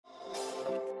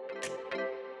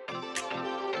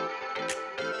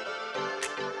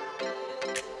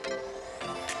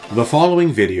The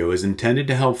following video is intended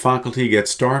to help faculty get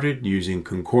started using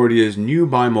Concordia's new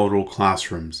bimodal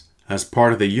classrooms as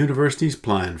part of the university's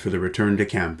plan for the return to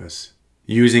campus.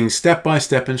 Using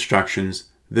step-by-step instructions,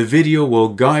 the video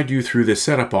will guide you through the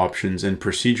setup options and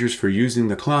procedures for using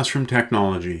the classroom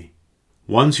technology.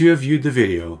 Once you have viewed the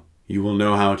video, you will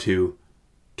know how to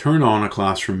turn on a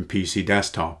Classroom PC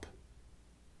desktop,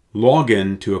 log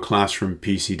in to a Classroom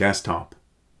PC desktop,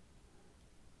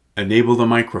 enable the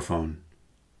microphone,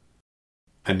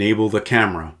 enable the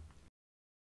camera,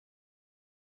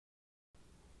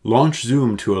 launch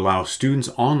Zoom to allow students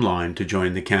online to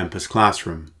join the campus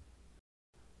classroom,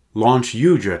 launch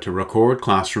UJA to record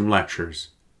classroom lectures,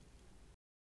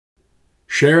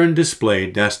 share and display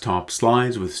desktop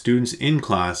slides with students in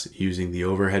class using the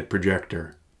overhead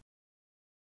projector,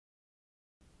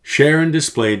 share and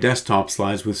display desktop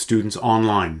slides with students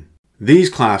online. These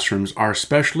classrooms are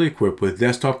specially equipped with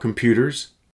desktop computers,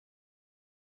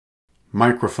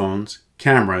 microphones,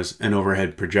 cameras, and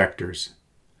overhead projectors.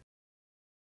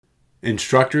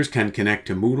 Instructors can connect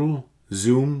to Moodle,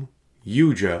 Zoom,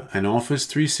 UJA, and Office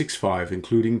 365,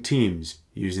 including Teams,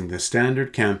 using the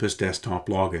standard campus desktop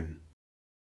login.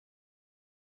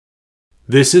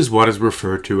 This is what is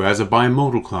referred to as a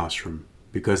bimodal classroom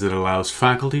because it allows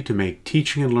faculty to make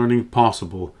teaching and learning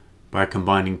possible by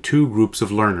combining two groups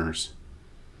of learners.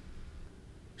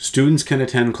 Students can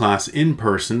attend class in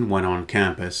person when on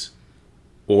campus,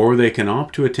 or they can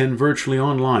opt to attend virtually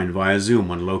online via Zoom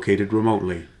when located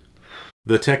remotely.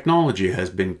 The technology has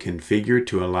been configured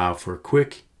to allow for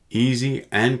quick, easy,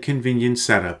 and convenient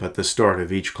setup at the start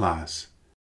of each class.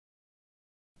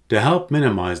 To help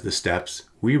minimize the steps,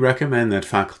 we recommend that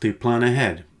faculty plan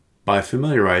ahead by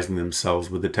familiarizing themselves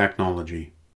with the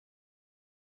technology.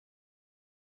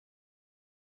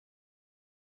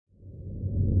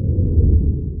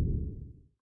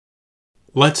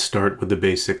 Let's start with the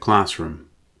basic classroom.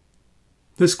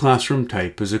 This classroom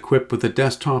type is equipped with a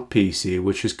desktop PC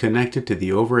which is connected to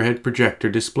the overhead projector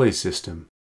display system.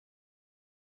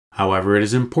 However, it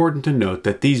is important to note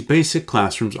that these basic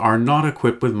classrooms are not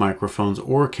equipped with microphones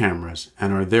or cameras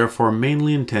and are therefore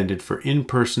mainly intended for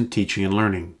in-person teaching and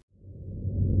learning.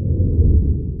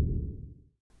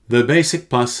 The Basic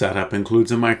Plus setup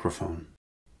includes a microphone.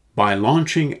 By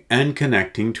launching and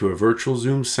connecting to a virtual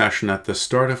Zoom session at the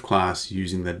start of class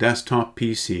using the desktop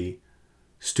PC,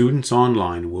 students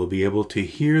online will be able to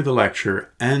hear the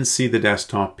lecture and see the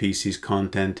desktop PC's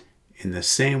content in the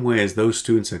same way as those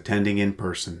students attending in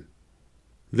person.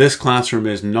 This classroom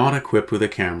is not equipped with a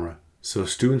camera, so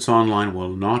students online will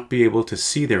not be able to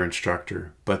see their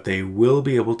instructor, but they will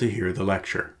be able to hear the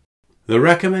lecture. The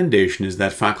recommendation is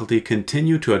that faculty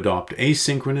continue to adopt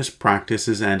asynchronous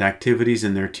practices and activities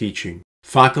in their teaching.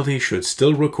 Faculty should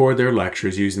still record their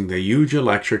lectures using the UJA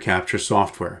lecture capture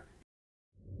software.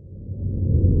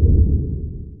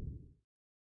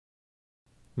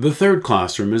 The third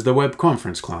classroom is the web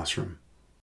conference classroom.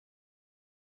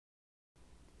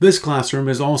 This classroom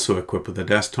is also equipped with a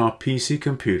desktop PC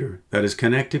computer that is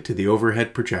connected to the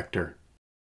overhead projector.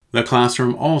 The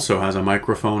classroom also has a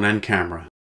microphone and camera.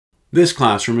 This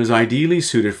classroom is ideally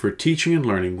suited for teaching and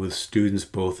learning with students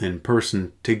both in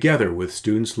person together with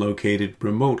students located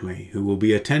remotely who will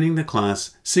be attending the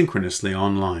class synchronously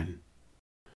online.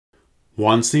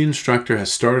 Once the instructor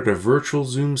has started a virtual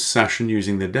Zoom session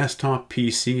using the desktop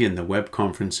PC in the web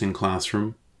conferencing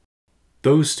classroom,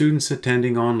 those students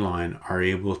attending online are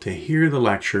able to hear the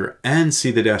lecture and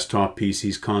see the desktop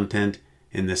PC's content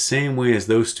in the same way as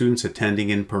those students attending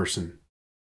in person.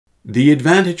 The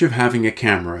advantage of having a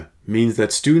camera means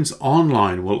that students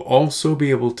online will also be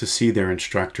able to see their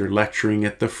instructor lecturing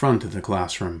at the front of the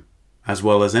classroom, as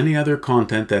well as any other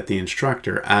content that the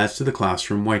instructor adds to the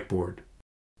classroom whiteboard.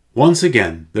 Once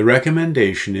again, the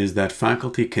recommendation is that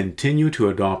faculty continue to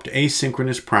adopt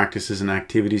asynchronous practices and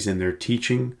activities in their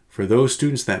teaching for those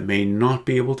students that may not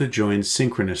be able to join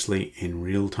synchronously in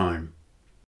real time.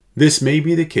 This may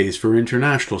be the case for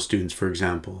international students, for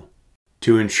example.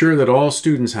 To ensure that all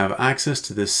students have access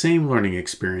to the same learning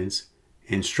experience,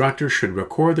 instructors should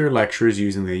record their lectures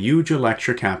using the UJA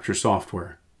lecture capture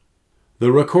software.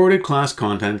 The recorded class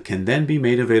content can then be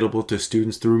made available to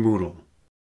students through Moodle.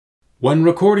 When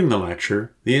recording the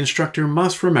lecture, the instructor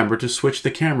must remember to switch the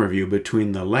camera view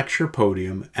between the lecture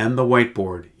podium and the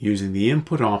whiteboard using the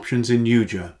input options in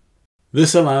UJA.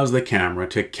 This allows the camera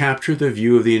to capture the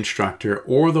view of the instructor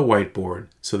or the whiteboard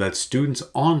so that students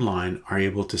online are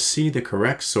able to see the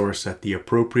correct source at the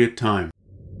appropriate time.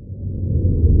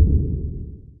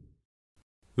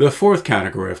 The fourth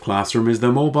category of classroom is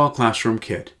the mobile classroom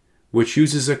kit, which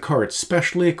uses a cart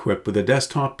specially equipped with a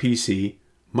desktop PC,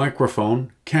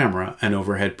 microphone, camera, and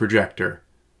overhead projector.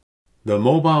 The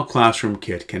mobile classroom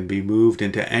kit can be moved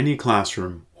into any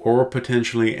classroom or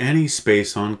potentially any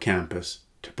space on campus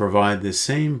to provide the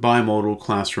same bimodal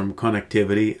classroom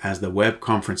connectivity as the web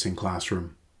conferencing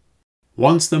classroom.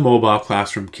 Once the mobile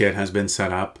classroom kit has been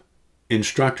set up,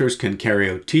 instructors can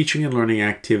carry out teaching and learning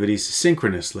activities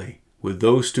synchronously with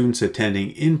those students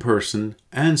attending in person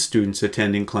and students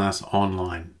attending class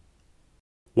online.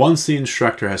 Once the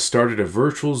instructor has started a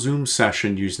virtual Zoom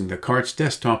session using the CART's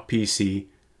desktop PC,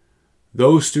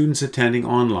 those students attending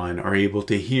online are able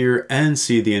to hear and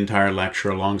see the entire lecture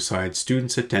alongside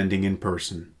students attending in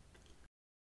person.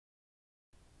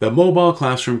 The mobile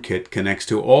classroom kit connects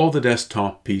to all the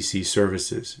desktop PC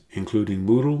services, including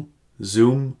Moodle,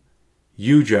 Zoom,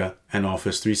 UJA, and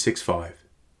Office 365.